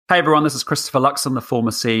Hey everyone, this is Christopher Luxon, the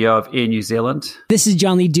former CEO of Air New Zealand. This is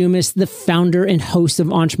John Lee Dumas, the founder and host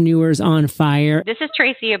of Entrepreneurs on Fire. This is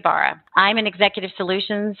Tracy Ibarra. I'm in Executive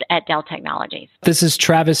Solutions at Dell Technologies. This is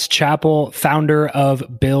Travis Chappell, founder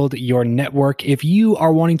of Build Your Network. If you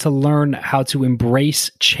are wanting to learn how to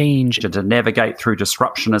embrace change And to navigate through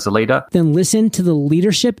disruption as a leader, Then listen to the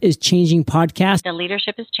Leadership is Changing podcast. The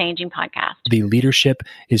Leadership is Changing podcast. the Leadership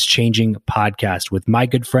is Changing podcast with my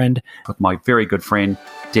good friend, with my very good friend,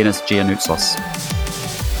 Dennis Giannoutsos.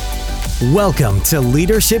 Welcome to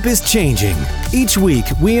Leadership is Changing. Each week,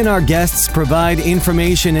 we and our guests provide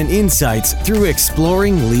information and insights through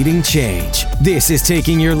exploring leading change. This is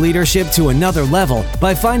taking your leadership to another level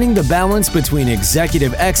by finding the balance between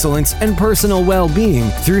executive excellence and personal well-being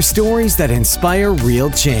through stories that inspire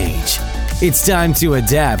real change. It's time to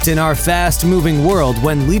adapt in our fast-moving world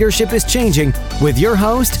when leadership is changing with your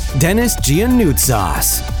host, Dennis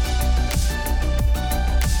Giannoutsos.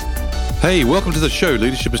 Hey, welcome to the show,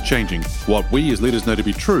 Leadership is Changing. What we as leaders know to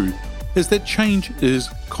be true is that change is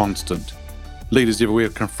constant. Leaders everywhere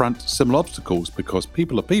confront similar obstacles because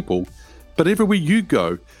people are people, but everywhere you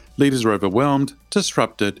go, leaders are overwhelmed,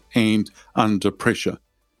 disrupted, and under pressure.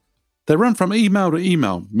 They run from email to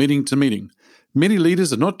email, meeting to meeting. Many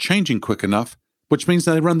leaders are not changing quick enough, which means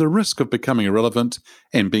they run the risk of becoming irrelevant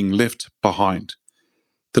and being left behind.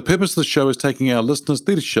 The purpose of the show is taking our listeners'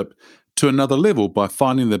 leadership to another level by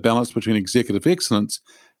finding the balance between executive excellence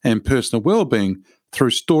and personal well-being through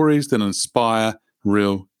stories that inspire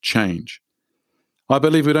real change. I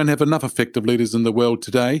believe we don't have enough effective leaders in the world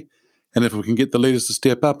today, and if we can get the leaders to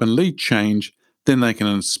step up and lead change, then they can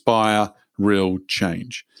inspire real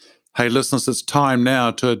change. Hey listeners, it's time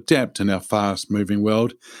now to adapt in our fast-moving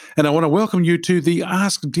world, and I want to welcome you to the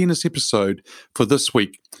Ask Dennis episode for this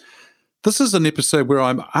week. This is an episode where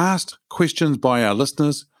I'm asked questions by our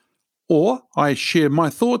listeners, or I share my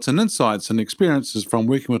thoughts and insights and experiences from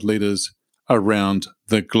working with leaders around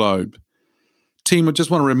the globe. Team, I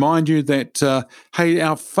just want to remind you that, hey,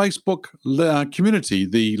 our Facebook community,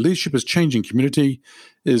 the Leadership is Changing community,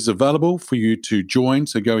 is available for you to join,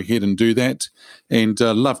 so go ahead and do that. And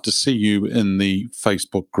love to see you in the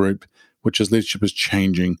Facebook group, which is Leadership is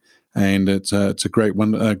Changing. And it's a great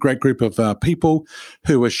one, a great group of people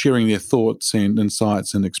who are sharing their thoughts and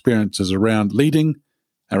insights and experiences around leading,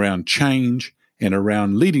 around change, and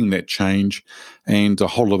around leading that change, and a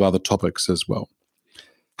whole lot of other topics as well.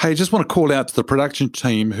 Hey, I just want to call out to the production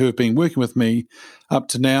team who have been working with me up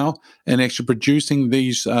to now and actually producing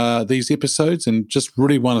these episodes, and just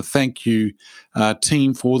really want to thank you,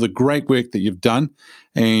 team, for all the great work that you've done,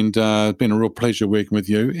 and it's been a real pleasure working with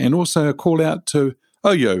you. And also a call out to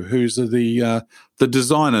Oyo, who's the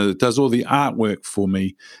designer that does all the artwork for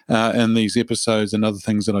me in these episodes and other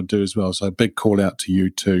things that I do as well. So a big call out to you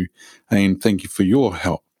too, and thank you for your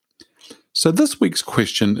help. So this week's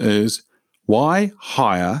question is, why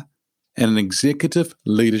hire an executive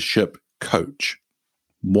leadership coach?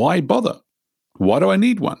 Why bother? Why do I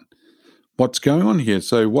need one? What's going on here?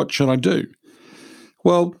 So what should I do?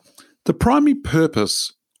 Well, the primary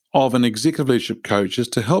purpose of an executive leadership coach is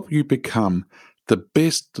to help you become the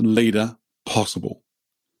best leader possible.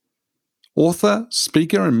 Author,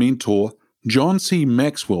 speaker, and mentor John C.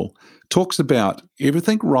 Maxwell talks about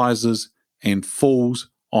everything rises and falls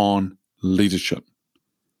on leadership.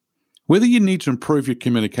 Whether you need to improve your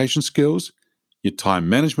communication skills, your time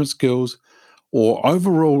management skills, or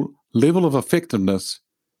overall level of effectiveness,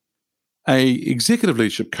 an executive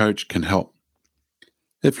leadership coach can help.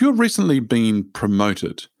 If you've recently been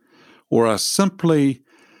promoted or are simply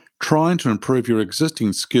trying to improve your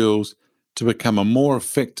existing skills to become a more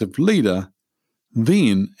effective leader,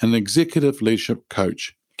 then an executive leadership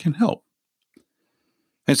coach can help.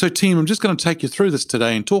 And so, team, I'm just going to take you through this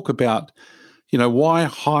today and talk about, why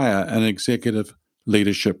hire an executive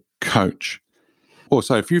leadership coach.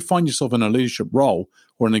 Also, if you find yourself in a leadership role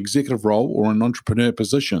or an executive role or an entrepreneur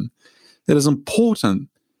position, it is important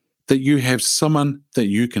that you have someone that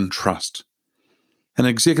you can trust. An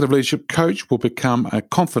executive leadership coach will become a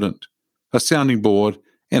confidant, a sounding board,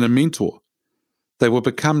 and a mentor. They will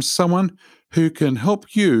become someone who can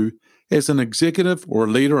help you as an executive or a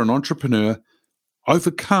leader, an entrepreneur,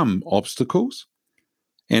 overcome obstacles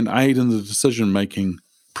and aid in the decision-making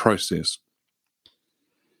process.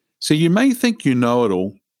 So you may think you know it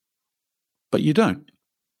all, but you don't.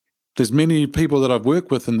 There's many people that I've worked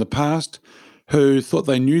with in the past who thought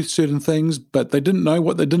they knew certain things, but they didn't know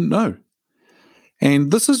what they didn't know.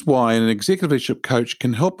 And this is why an executive leadership coach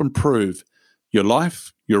can help improve your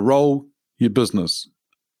life, your role, your business.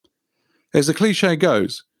 As the cliche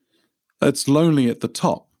goes, it's lonely at the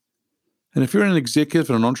top. And if you're an executive,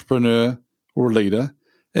 an entrepreneur, or a leader,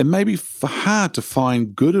 it may be hard to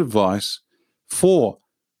find good advice for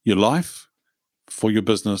your life, for your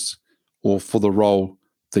business, or for the role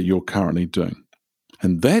that you're currently doing.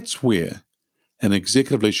 And that's where an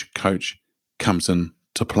executive leadership coach comes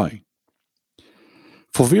into play.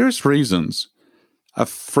 For various reasons, a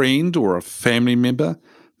friend or a family member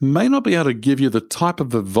may not be able to give you the type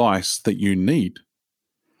of advice that you need.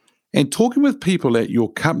 And talking with people at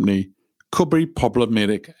your company could be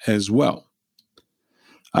problematic as well.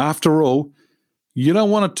 After all, you don't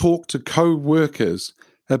want to talk to co-workers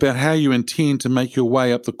about how you intend to make your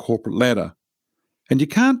way up the corporate ladder. And you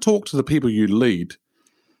can't talk to the people you lead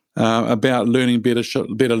about learning better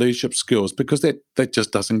leadership skills, because that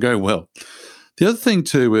just doesn't go well. The other thing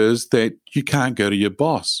too is that you can't go to your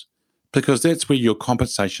boss, because that's where your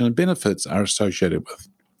compensation and benefits are associated with.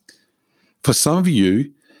 For some of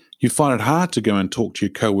you, you find it hard to go and talk to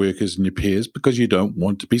your co-workers and your peers because you don't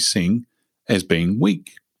want to be seen as being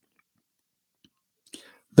weak.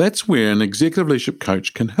 That's where an executive leadership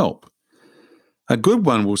coach can help. A good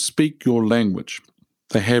one will speak your language.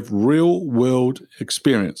 They have real-world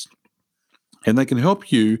experience, and they can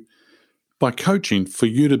help you by coaching for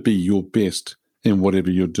you to be your best in whatever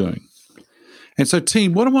you're doing. And so,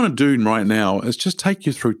 team, what I want to do right now is just take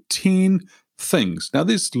you through 10 things. Now,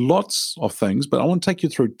 there's lots of things, but I want to take you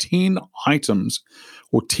through 10 items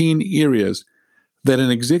or 10 areas that an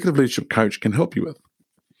executive leadership coach can help you with.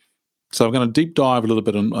 So I'm going to deep dive a little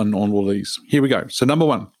bit on all these. Here we go. So number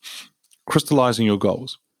 1, crystallizing your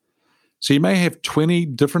goals. So you may have 20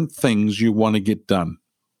 different things you want to get done.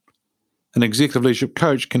 An executive leadership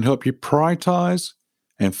coach can help you prioritize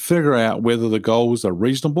and figure out whether the goals are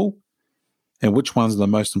reasonable and which ones are the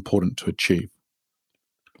most important to achieve.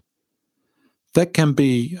 That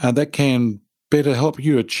can better help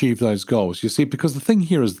you achieve those goals. You see, because the thing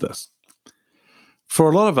here is this. For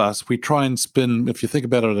a lot of us, we try and spin, if you think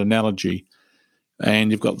about it, an analogy,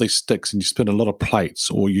 and you've got these sticks and you spin a lot of plates,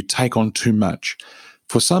 or you take on too much.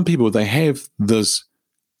 For some people, they have this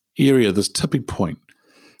area, this tipping point,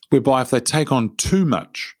 whereby if they take on too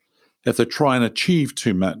much, if they try and achieve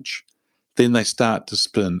too much, then they start to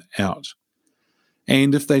spin out.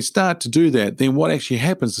 And if they start to do that, then what actually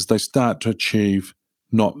happens is they start to achieve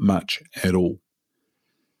not much at all.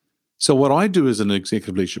 So what I do as an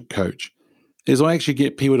executive leadership coach is I actually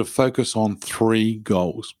get people to focus on 3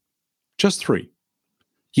 goals, just 3.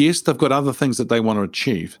 Yes, they've got other things that they want to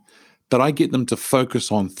achieve, but I get them to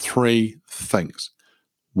focus on 3 things.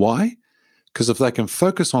 Why? Because if they can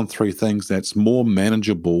focus on 3 things, that's more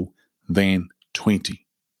manageable than 20.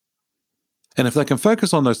 And if they can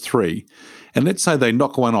focus on those 3, and let's say they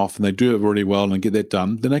knock one off and they do it really well and get that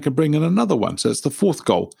done, then they can bring in another one. So it's the 4th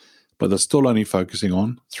goal, but they're still only focusing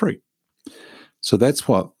on 3. So that's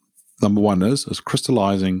what number 1 is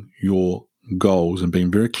crystallizing your goals and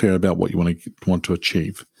being very clear about what you want to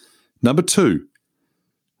achieve. Number 2,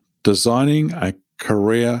 designing a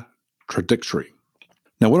career trajectory.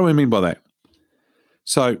 Now, what do I mean by that?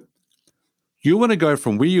 So you want to go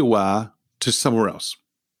from where you are to somewhere else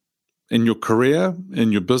in your career,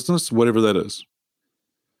 in your business, whatever that is.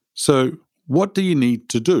 So what do you need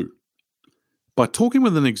to do? By talking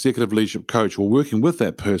with an executive leadership coach or working with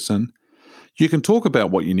that person, you can talk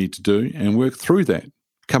about what you need to do and work through that,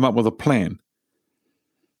 come up with a plan.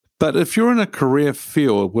 But if you're in a career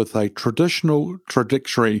field with a traditional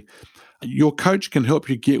trajectory, your coach can help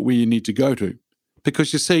you get where you need to go to.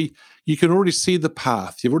 Because you see, you can already see the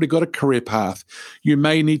path. You've already got a career path. You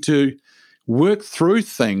may need to work through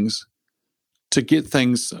things to get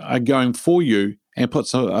things going for you and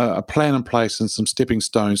put a plan in place and some stepping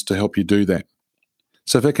stones to help you do that.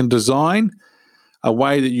 So if it can design a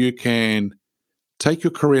way that you can take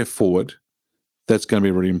your career forward, that's going to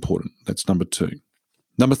be really important. That's number 2.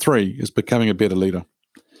 Number 3 is becoming a better leader.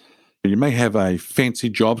 You may have a fancy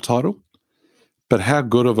job title, but how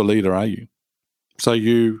good of a leader are you? So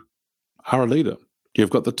you are a leader.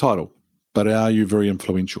 You've got the title, but are you very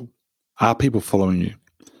influential? Are people following you?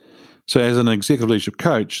 So as an executive leadership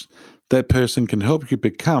coach, that person can help you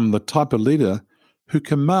become the type of leader who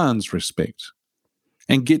commands respect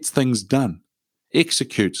and gets things done,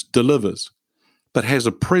 executes, delivers, but has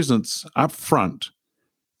a presence up front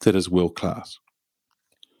that is world-class.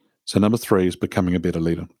 So number 3 is becoming a better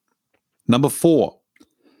leader. Number 4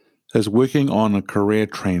 is working on a career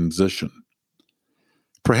transition.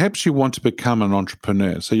 Perhaps you want to become an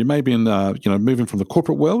entrepreneur. So you may be in, moving from the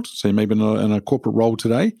corporate world. So you may be in a corporate role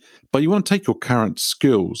today, but you want to take your current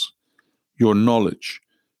skills, your knowledge,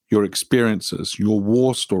 your experiences, your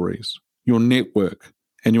war stories, your network,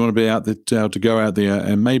 and you want to be out there to go out there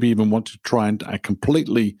and maybe even want to try a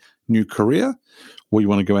completely new career, or you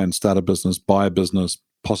want to go out and start a business, buy a business,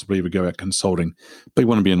 possibly even go out consulting, but you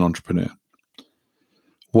want to be an entrepreneur.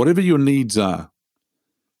 Whatever your needs are,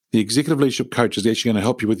 the executive leadership coach is actually going to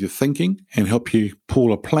help you with your thinking and help you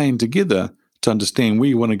pull a plan together to understand where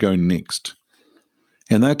you want to go next.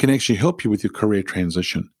 And that can actually help you with your career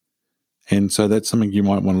transition. And so that's something you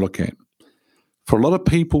might want to look at. For a lot of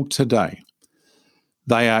people today,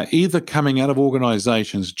 they are either coming out of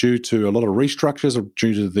organizations due to a lot of restructures or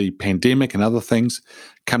due to the pandemic and other things,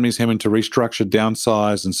 companies having to restructure,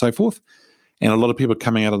 downsize, and so forth. And a lot of people are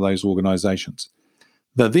coming out of those organizations.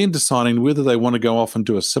 They're then deciding whether they want to go off and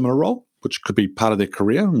do a similar role, which could be part of their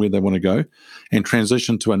career and where they want to go, and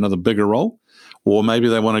transition to another bigger role. Or maybe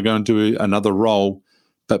they want to go and do another role,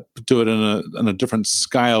 but do it in a different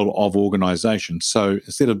scale of organization. So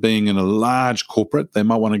instead of being in a large corporate, they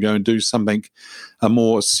might want to go and do something, a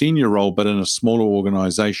more senior role, but in a smaller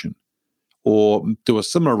organization, or do a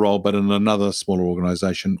similar role, but in another smaller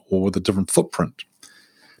organization or with a different footprint.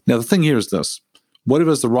 Now, the thing here is this.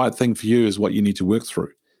 Whatever is the right thing for you is what you need to work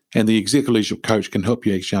through. And the executive leadership coach can help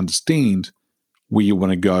you actually understand where you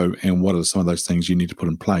want to go and what are some of those things you need to put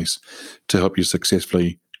in place to help you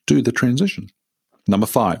successfully do the transition. Number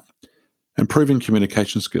 5, improving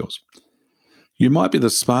communication skills. You might be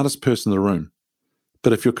the smartest person in the room,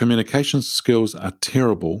 but if your communication skills are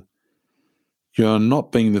terrible, you're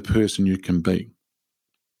not being the person you can be.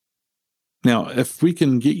 Now, if we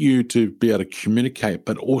can get you to be able to communicate,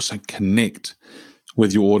 but also connect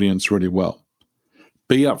with your audience really well,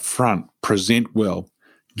 be upfront, present well,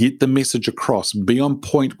 get the message across, be on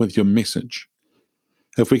point with your message.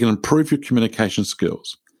 If we can improve your communication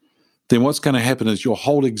skills, then what's going to happen is your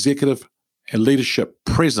whole executive and leadership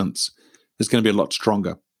presence is going to be a lot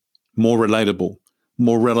stronger, more relatable,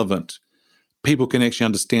 more relevant. People can actually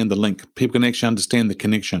understand the link. People can actually understand the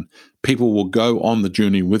connection. People will go on the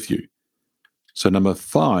journey with you. So number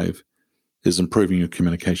 5 is improving your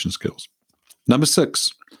communication skills. Number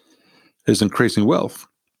 6 is increasing wealth.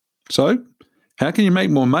 So how can you make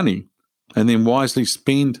more money and then wisely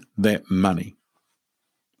spend that money?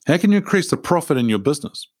 How can you increase the profit in your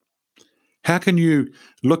business? How can you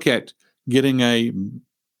look at getting a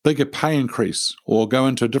bigger pay increase or go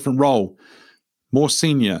into a different role, more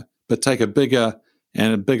senior, but take a bigger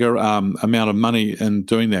amount of money in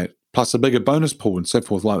doing that, plus a bigger bonus pool and so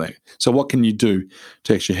forth like that? So what can you do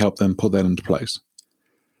to actually help them put that into place?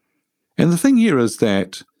 And the thing here is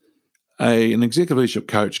that an executive leadership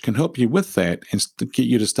coach can help you with that and get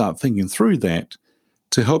you to start thinking through that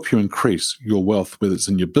to help you increase your wealth, whether it's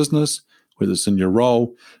in your business, whether it's in your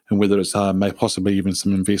role, and whether it's possibly even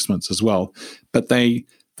some investments as well. But they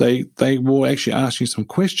will actually ask you some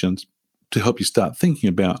questions to help you start thinking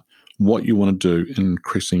about what you want to do in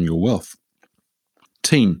increasing your wealth.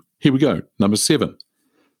 Team, here we go. Number 7,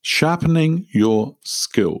 sharpening your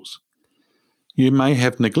skills. You may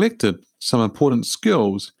have neglected some important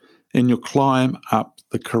skills in your climb up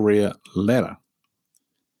the career ladder.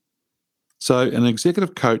 So an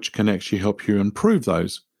executive coach can actually help you improve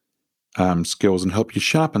those skills and help you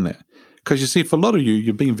sharpen that. Because you see, for a lot of you,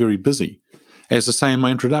 you've been very busy. As I say in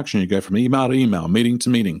my introduction, you go from email to email, meeting to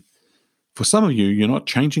meeting. For some of you, you're not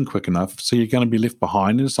changing quick enough, so you're going to be left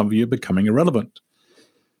behind, and some of you are becoming irrelevant.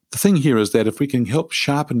 The thing here is that if we can help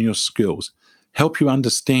sharpen your skills, help you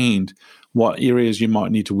understand what areas you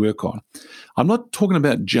might need to work on. I'm not talking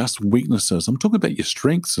about just weaknesses. I'm talking about your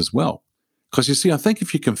strengths as well. Because you see, I think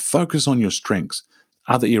if you can focus on your strengths,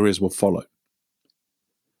 other areas will follow.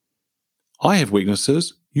 I have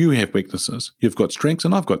weaknesses. You have weaknesses. You've got strengths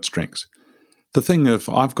and I've got strengths. The thing, if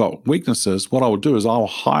I've got weaknesses, what I will do is I'll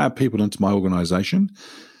hire people into my organization,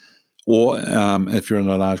 or if you're in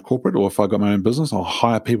a large corporate, or if I've got my own business, I'll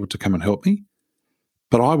hire people to come and help me.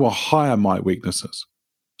 But I will hire my weaknesses.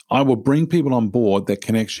 I will bring people on board that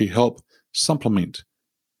can actually help supplement,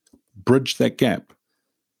 bridge that gap,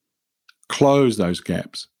 close those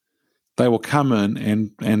gaps. They will come in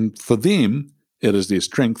and for them, it is their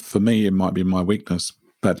strength. For me, it might be my weakness.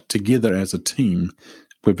 But together as a team,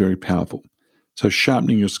 we're very powerful. So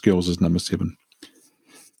sharpening your skills is number 7.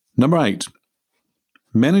 Number 8,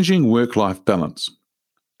 managing work-life balance.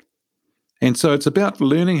 And so it's about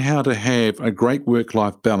learning how to have a great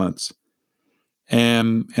work-life balance.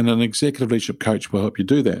 And an executive leadership coach will help you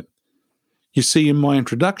do that. You see, in my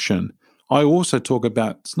introduction, I also talk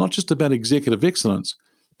about, it's not just about executive excellence,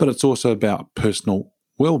 but it's also about personal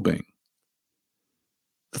well-being.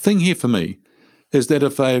 The thing here for me is that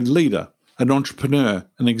if a leader, an entrepreneur,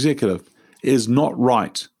 an executive is not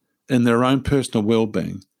right in their own personal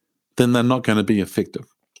well-being, then they're not going to be effective.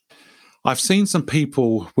 I've seen some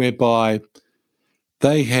people whereby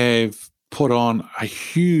they have put on a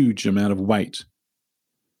huge amount of weight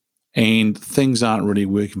and things aren't really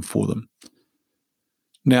working for them.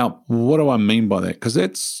 Now, what do I mean by that? Because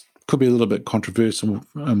that's could be a little bit controversial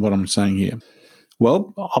in what I'm saying here.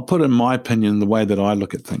 Well, I'll put in my opinion the way that I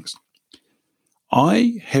look at things.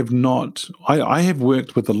 I have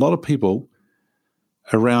worked with a lot of people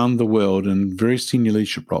around the world in very senior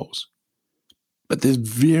leadership roles, but there's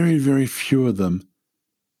very, very few of them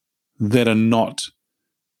that are not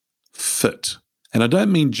fit. And I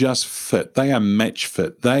don't mean just fit. They are match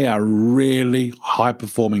fit. They are really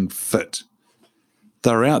high-performing fit.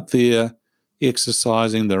 They're out there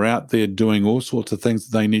exercising. They're out there doing all sorts of things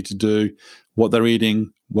that they need to do, what they're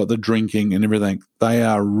eating, what they're drinking, and everything. They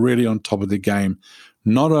are really on top of their game,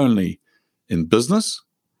 not only in business,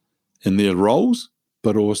 in their roles,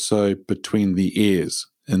 but also between the ears,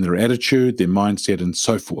 in their attitude, their mindset, and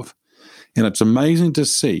so forth. And it's amazing to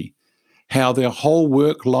see how their whole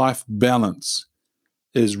work-life balance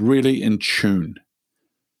is really in tune.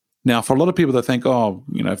 Now, for a lot of people, they think,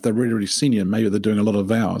 if they're really, really senior, maybe they're doing a lot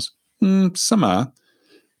of hours. Some are,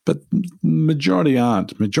 but majority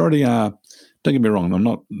aren't. Majority are, don't get me wrong, I'm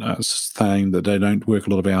not saying that they don't work a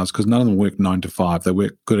lot of hours, because none of them work 9 to 5. They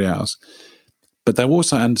work good hours. But they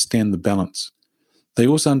also understand the balance. They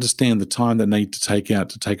also understand the time they need to take out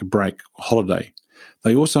to take a break, holiday.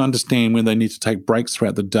 They also understand when they need to take breaks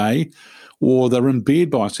throughout the day, or they're in bed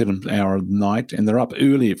by a certain hour of the night and they're up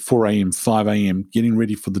early at 4 a.m., 5 a.m., getting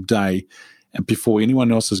ready for the day and before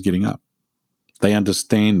anyone else is getting up. They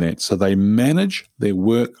understand that. So they manage their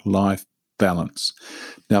work-life balance.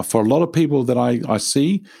 Now, for a lot of people that I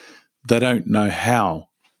see, they don't know how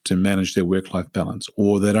to manage their work-life balance,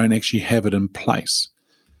 or they don't actually have it in place.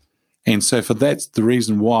 And so that's the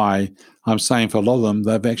reason why I'm saying for a lot of them,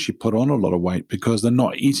 they've actually put on a lot of weight, because they're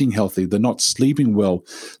not eating healthy, they're not sleeping well,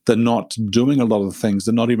 they're not doing a lot of things,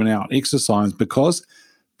 they're not even out exercising, because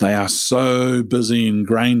they are so busy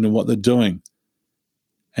ingrained in what they're doing.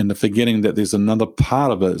 And they're forgetting that there's another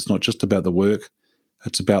part of it. It's not just about the work,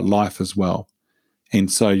 it's about life as well. And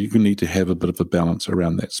so you need to have a bit of a balance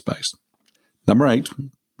around that space. Number 8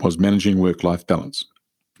 was managing work-life balance.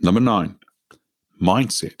 Number 9,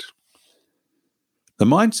 mindset. The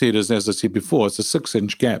mindset is, as I said before, it's a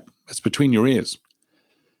 6-inch gap. It's between your ears.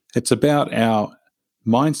 It's about our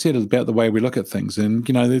mindset, is about the way we look at things. And,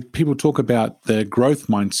 people talk about the growth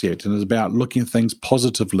mindset, and it's about looking at things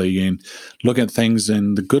positively and looking at things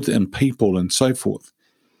and the good in people and so forth.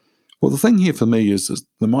 Well, the thing here for me is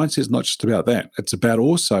the mindset is not just about that. It's about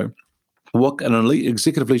also what an elite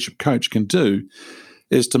executive leadership coach can do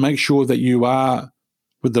is to make sure that you are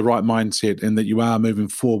with the right mindset and that you are moving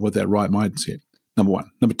forward with that right mindset. Number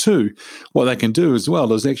 1. Number 2, what they can do as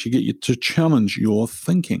well is actually get you to challenge your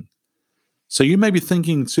thinking. So you may be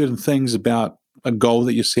thinking certain things about a goal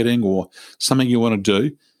that you're setting or something you want to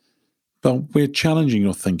do, but we're challenging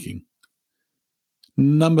your thinking.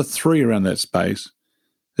 Number 3 around that space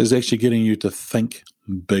is actually getting you to think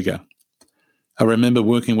bigger. I remember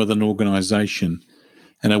working with an organization,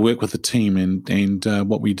 and I worked with a team, and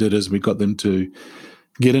what we did is we got them to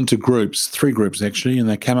get into groups, 3 groups actually, and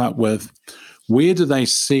they came up with where do they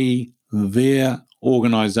see their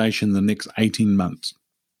organization the next 18 months.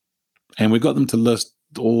 And we got them to list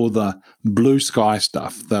all the blue sky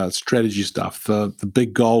stuff, the strategy stuff, the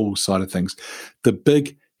big goal side of things, the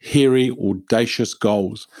big, hairy, audacious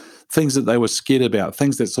goals, things that they were scared about,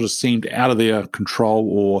 things that sort of seemed out of their control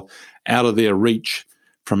or out of their reach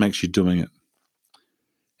from actually doing it.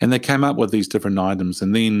 And they came up with these different items,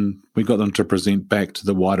 and then we got them to present back to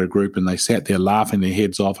the wider group, and they sat there laughing their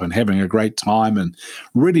heads off and having a great time and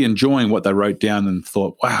really enjoying what they wrote down, and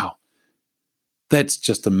thought, wow, that's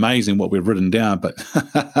just amazing what we've written down. But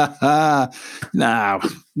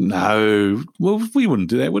no, well, we wouldn't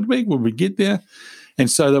do that, would we? Would we get there? And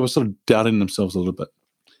so they were sort of doubting themselves a little bit.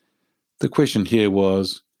 The question here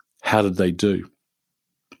was, how did they do?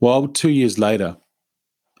 Well, 2 years later,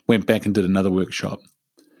 went back and did another workshop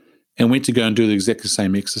and went to go and do the exact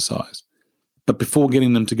same exercise. But before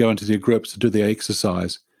getting them to go into their groups to do their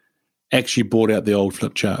exercise, actually brought out the old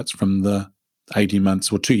flip charts from the 18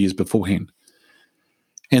 months or 2 years beforehand.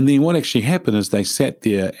 And then what actually happened is they sat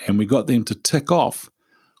there and we got them to tick off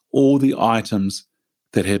all the items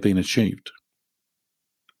that had been achieved.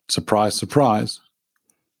 Surprise, surprise,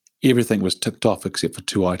 everything was ticked off except for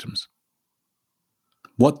 2 items.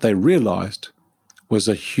 What they realized was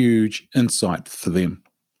a huge insight for them.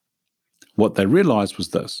 What they realized was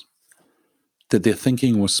this, that their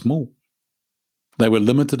thinking was small. They were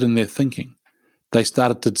limited in their thinking. They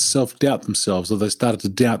started to self-doubt themselves, or they started to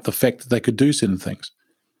doubt the fact that they could do certain things.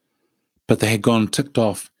 But they had gone and ticked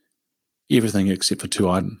off everything except for 2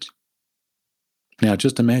 items. Now,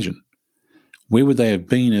 just imagine, Where would they have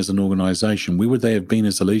been as an organization? Where would they have been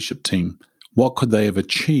as a leadership team? What could they have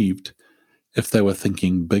achieved if they were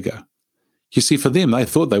thinking bigger? You see, for them, they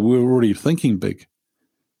thought they were already thinking big,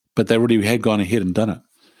 but they already had gone ahead and done it.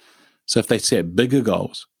 So if they set bigger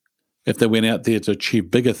goals, if they went out there to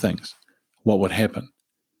achieve bigger things, what would happen?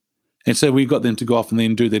 And so we got them to go off and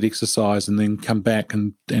then do that exercise and then come back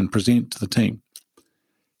and present to the team.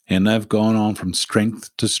 And they've gone on from strength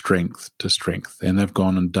to strength to strength. And they've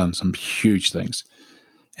gone and done some huge things.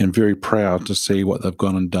 And very proud to see what they've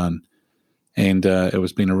gone and done. And it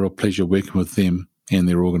has been a real pleasure working with them and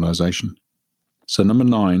their organization. So number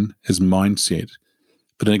 9 is mindset.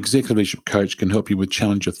 But an executive leadership coach can help you with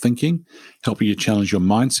challenge your thinking, help you challenge your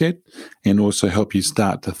mindset, and also help you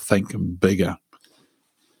start to think bigger.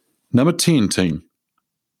 Number 10, team,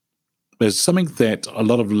 is something that a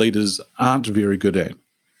lot of leaders aren't very good at,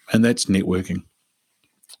 and that's networking.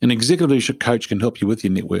 An executive leadership coach can help you with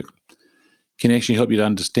your network, can actually help you to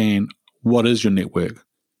understand what is your network,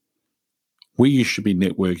 where you should be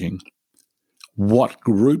networking, what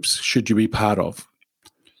groups should you be part of.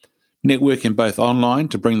 Networking both online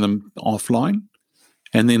to bring them offline,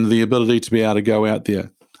 and then the ability to be able to go out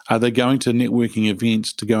there. Are they going to networking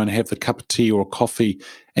events to go and have the cup of tea or a coffee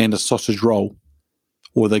and a sausage roll?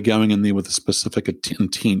 Or are they going in there with a specific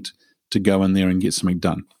intent to go in there and get something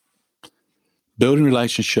done? Building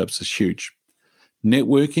relationships is huge.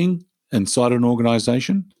 Networking inside an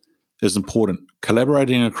organization is important.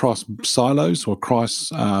 Collaborating across silos or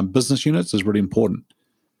across business units is really important.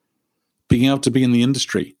 Being able to be in the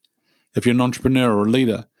industry. If you're an entrepreneur or a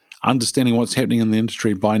leader, understanding what's happening in the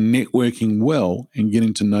industry by networking well and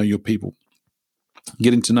getting to know your people,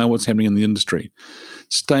 getting to know what's happening in the industry,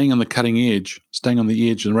 staying on the cutting edge, staying on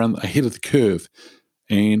the edge and around ahead of the curve.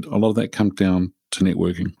 And a lot of that comes down to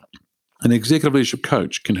networking. An executive leadership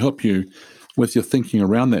coach can help you with your thinking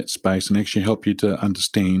around that space and actually help you to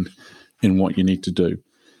understand in what you need to do.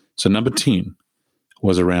 So number 10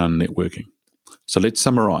 was around networking. So let's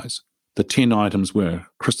summarize. The 10 items were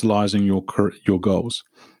crystallizing your goals.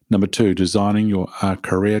 Number 2, designing your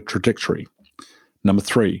career trajectory. Number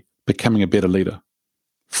 3, becoming a better leader.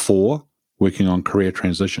 4, working on career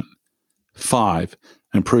transition. 5,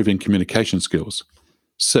 improving communication skills.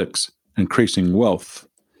 6, increasing wealth.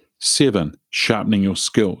 7, sharpening your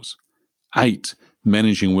skills. 8,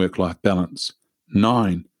 managing work-life balance.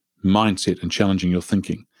 9, mindset and challenging your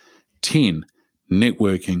thinking. 10,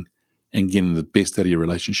 networking and getting the best out of your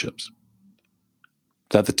relationships.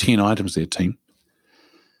 They're the 10 items there, team.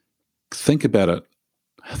 Think about it.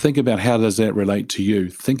 Think about how does that relate to you.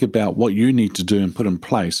 Think about what you need to do and put in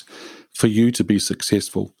place for you to be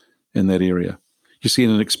successful in that area. You see,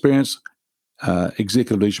 an experienced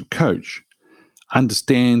executive leadership coach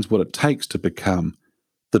understands what it takes to become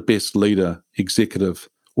the best leader, executive,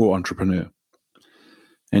 or entrepreneur.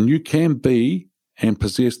 And you can be and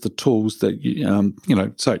possess the tools that,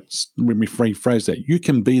 so let me rephrase that. You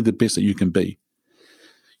can be the best that you can be.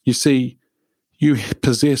 You see, you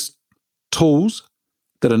possess tools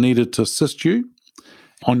that are needed to assist you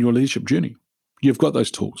on your leadership journey. You've got those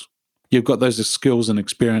tools. You've got those skills and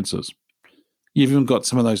experiences. You've even got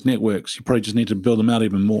some of those networks. You probably just need to build them out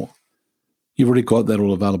even more. You've already got that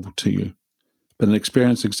all available to you. But an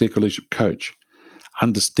experienced executive leadership coach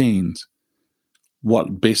understands what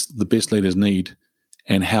the best leaders need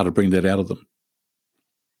and how to bring that out of them.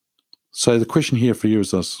 So the question here for you is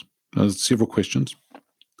this. There's several questions.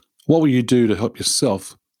 What will you do to help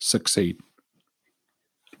yourself succeed?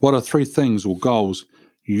 What are 3 things or goals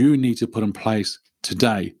you need to put in place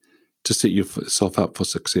today to set yourself up for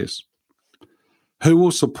success? Who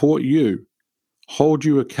will support you, hold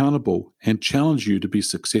you accountable, and challenge you to be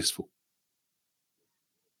successful?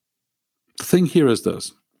 The thing here is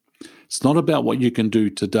this. It's not about what you can do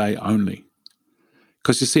today only.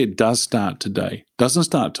 Because you see, it does start today. Doesn't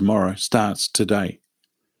start tomorrow, starts today.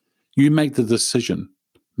 You make the decision.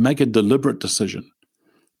 Make a deliberate decision,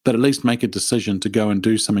 but at least make a decision to go and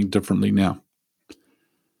do something differently now.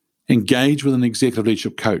 Engage with an executive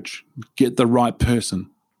leadership coach. Get the right person.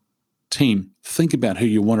 Team, think about who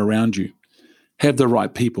you want around you. Have the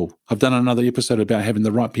right people. I've done another episode about having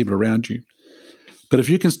the right people around you. But if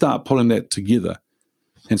you can start pulling that together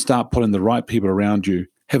and start pulling the right people around you,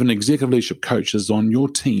 have an executive leadership coach that's on your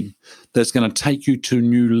team that's going to take you to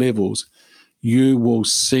new levels, you will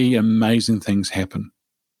see amazing things happen.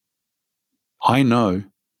 I know.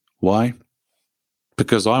 Why?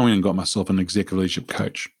 Because I went and got myself an executive leadership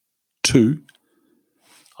coach. 2,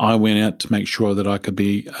 I went out to make sure that I could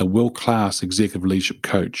be a world-class executive leadership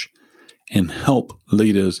coach and help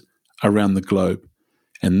leaders around the globe.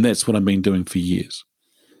 And that's what I've been doing for years.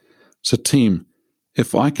 So team,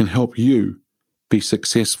 if I can help you be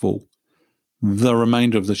successful the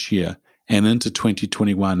remainder of this year and into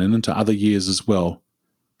 2021 and into other years as well,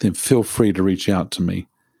 then feel free to reach out to me.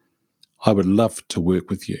 I would love to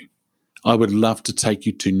work with you. I would love to take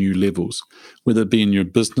you to new levels, whether it be in your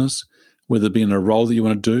business, whether it be in a role that you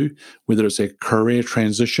want to do, whether it's a career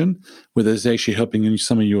transition, whether it's actually helping in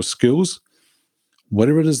some of your skills,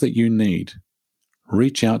 whatever it is that you need,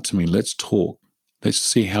 reach out to me. Let's talk. Let's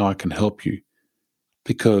see how I can help you,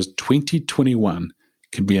 because 2021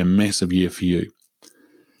 can be a massive year for you.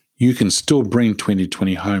 You can still bring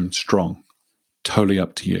 2020 home strong. Totally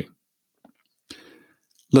up to you.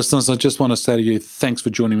 Listeners, I just want to say to you, thanks for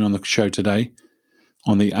joining me on the show today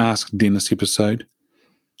on the Ask Dennis episode.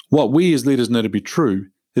 What we as leaders know to be true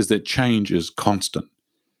is that change is constant.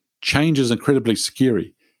 Change is incredibly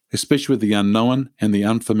scary, especially with the unknown and the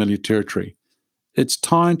unfamiliar territory. It's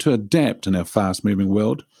time to adapt in our fast-moving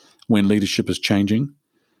world when leadership is changing.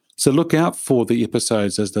 So look out for the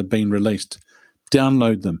episodes as they've been released.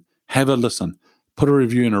 Download them, have a listen, put a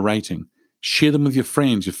review and a rating, share them with your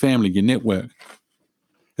friends, your family, your network.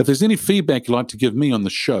 If there's any feedback you'd like to give me on the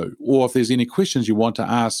show, or if there's any questions you want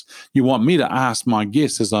me to ask my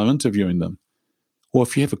guests as I'm interviewing them, or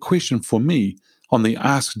if you have a question for me on the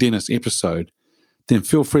Ask Dennis episode, then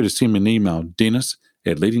feel free to send me an email,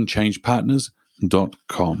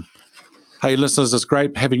 dennis@leadingchangepartners.com. Hey, listeners, it's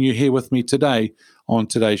great having you here with me today on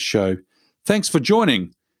today's show. Thanks for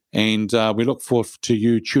joining, and we look forward to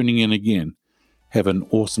you tuning in again. Have an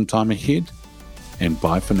awesome time ahead, and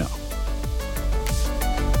bye for now.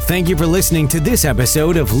 Thank you for listening to this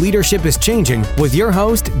episode of Leadership is Changing with your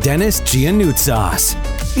host, Dennis Giannoutsas.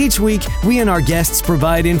 Each week, we and our guests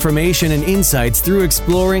provide information and insights through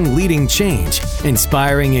exploring leading change,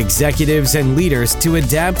 inspiring executives and leaders to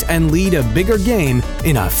adapt and lead a bigger game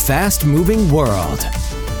in a fast-moving world.